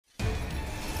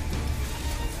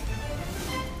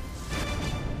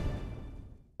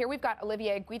Here we've got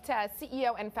Olivier Guitta,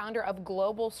 CEO and founder of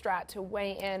Global Strat, to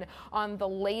weigh in on the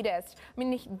latest. I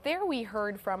mean, there we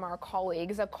heard from our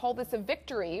colleagues call this a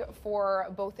victory for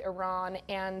both Iran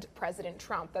and President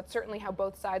Trump. That's certainly how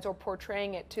both sides are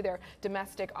portraying it to their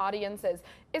domestic audiences.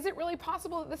 Is it really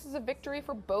possible that this is a victory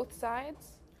for both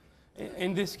sides?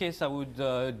 In this case, I would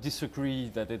disagree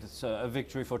that it's a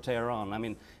victory for Tehran. I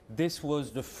mean, this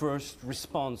was the first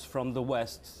response from the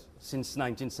West since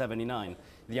 1979.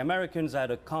 The Americans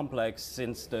had a complex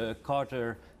since the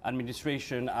Carter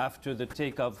administration after the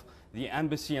take of the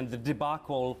embassy and the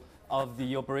debacle of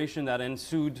the operation that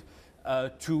ensued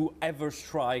to ever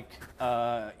strike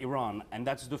Iran. And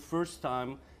that's the first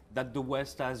time that the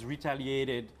West has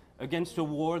retaliated against a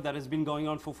war that has been going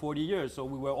on for 40 years. So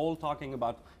we were all talking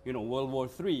about, World War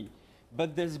III.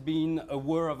 But there's been a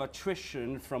war of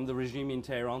attrition from the regime in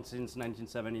Tehran since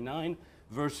 1979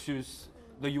 versus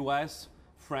the US,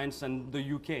 France, and the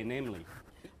UK, namely.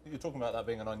 You're talking about that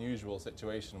being an unusual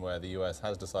situation where the US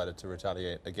has decided to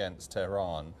retaliate against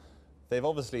Tehran. They've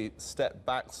obviously stepped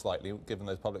back slightly, given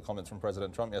those public comments from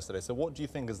President Trump yesterday. So what do you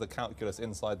think is the calculus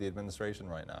inside the administration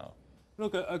right now?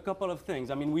 Look, a couple of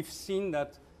things. I mean, we've seen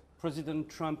that President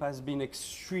Trump has been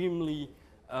extremely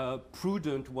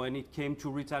prudent when it came to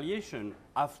retaliation.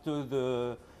 After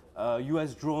the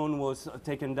US drone was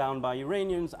taken down by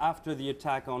Iranians, after the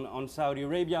attack on Saudi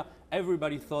Arabia,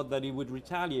 everybody thought that he would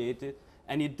retaliate it,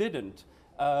 and he didn't.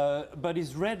 But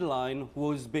his red line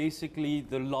was basically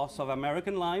the loss of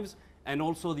American lives and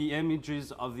also the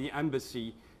images of the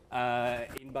embassy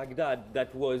in Baghdad.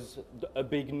 That was a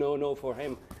big no-no for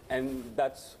him, and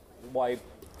that's why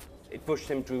it pushed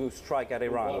him to strike at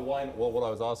Iran. Well, what I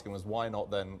was asking was why not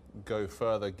then go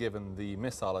further, given the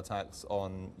missile attacks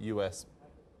on US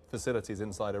facilities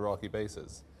inside Iraqi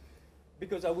bases?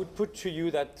 Because I would put to you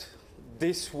that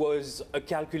this was a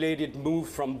calculated move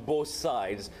from both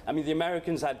sides. I mean, the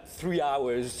Americans had 3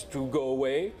 hours to go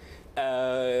away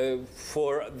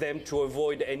for them to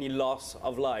avoid any loss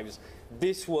of lives.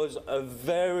 This was a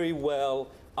very well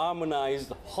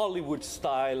harmonized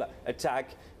Hollywood-style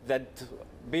attack that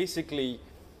basically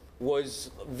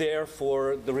was there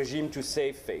for the regime to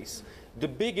save face. The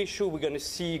big issue we're going to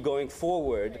see going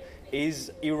forward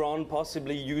is Iran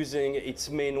possibly using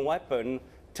its main weapon,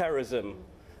 terrorism.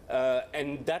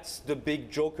 And that's the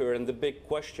big joker and the big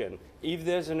question. If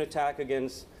there's an attack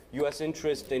against US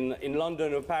interest in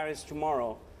London or Paris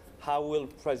tomorrow, how will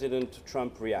President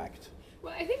Trump react?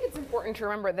 Well, I think it's important to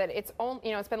remember that it's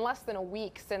been less than a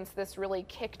week since this really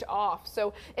kicked off,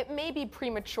 so it may be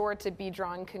premature to be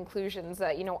drawing conclusions,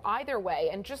 either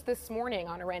way. And just this morning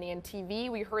on Iranian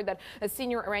TV, we heard that a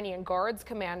senior Iranian Guards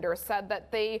commander said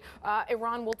that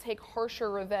Iran will take harsher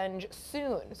revenge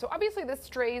soon. So obviously this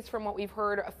strays from what we've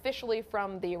heard officially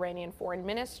from the Iranian foreign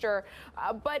minister,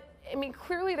 but I mean,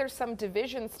 clearly there's some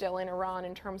division still in Iran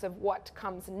in terms of what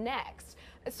comes next.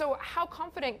 So how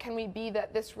confident can we be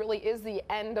that this really is the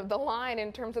end of the line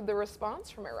in terms of the response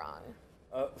from Iran?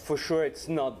 For sure, it's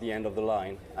not the end of the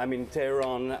line. I mean,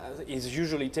 Tehran is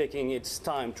usually taking its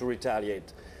time to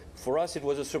retaliate. For us, it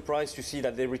was a surprise to see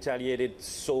that they retaliated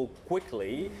so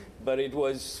quickly, but it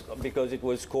was because it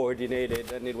was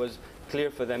coordinated and it was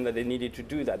clear for them that they needed to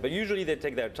do that. But usually they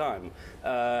take their time.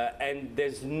 And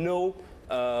there's no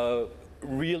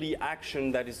really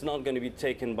action that is not going to be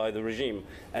taken by the regime.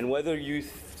 And whether you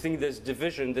think there's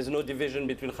division, there's no division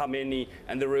between Khamenei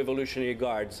and the Revolutionary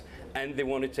Guards, and they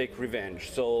want to take revenge.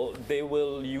 So they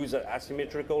will use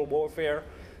asymmetrical warfare,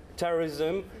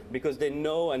 terrorism, because they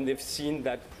know and they've seen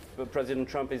that President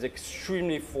Trump is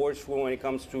extremely forceful when it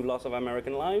comes to loss of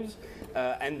American lives,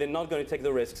 and they're not going to take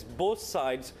the risks. Both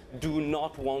sides do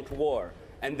not want war,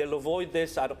 and they'll avoid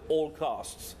this at all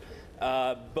costs.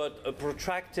 But a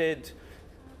protracted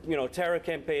terror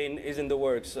campaign is in the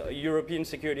works. European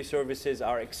security services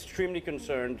are extremely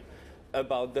concerned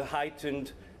about the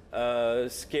heightened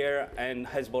scare and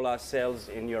Hezbollah cells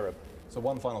in Europe. So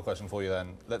one final question for you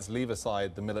then. Let's leave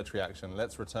aside the military action.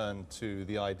 Let's return to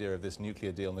the idea of this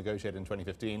nuclear deal negotiated in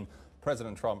 2015.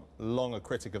 President Trump, long a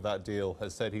critic of that deal,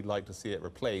 has said he'd like to see it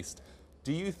replaced.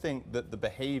 Do you think that the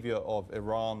behavior of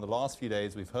Iran the last few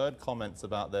days, we've heard comments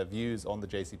about their views on the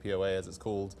JCPOA, as it's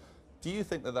called, do you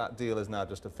think that that deal is now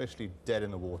just officially dead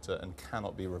in the water and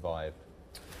cannot be revived?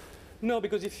 No,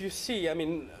 because if you see, I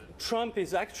mean, Trump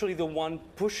is actually the one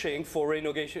pushing for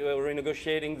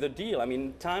renegotiating the deal. I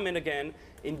mean, time and again,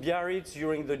 in Biarritz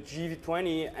during the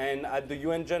G20 and at the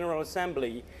UN General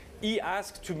Assembly, he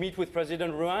asked to meet with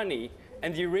President Rouhani,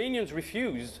 and the Iranians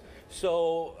refused.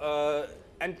 So,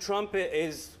 and Trump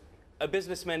is a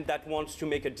businessman that wants to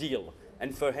make a deal.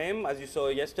 And for him, as you saw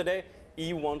yesterday,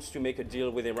 he wants to make a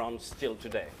deal with Iran still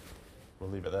today. We'll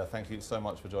leave it there. Thank you so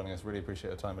much for joining us. Really appreciate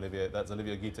your time, Olivier. That's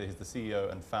Olivier Guitta. He's the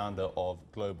CEO and founder of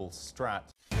Global Strat.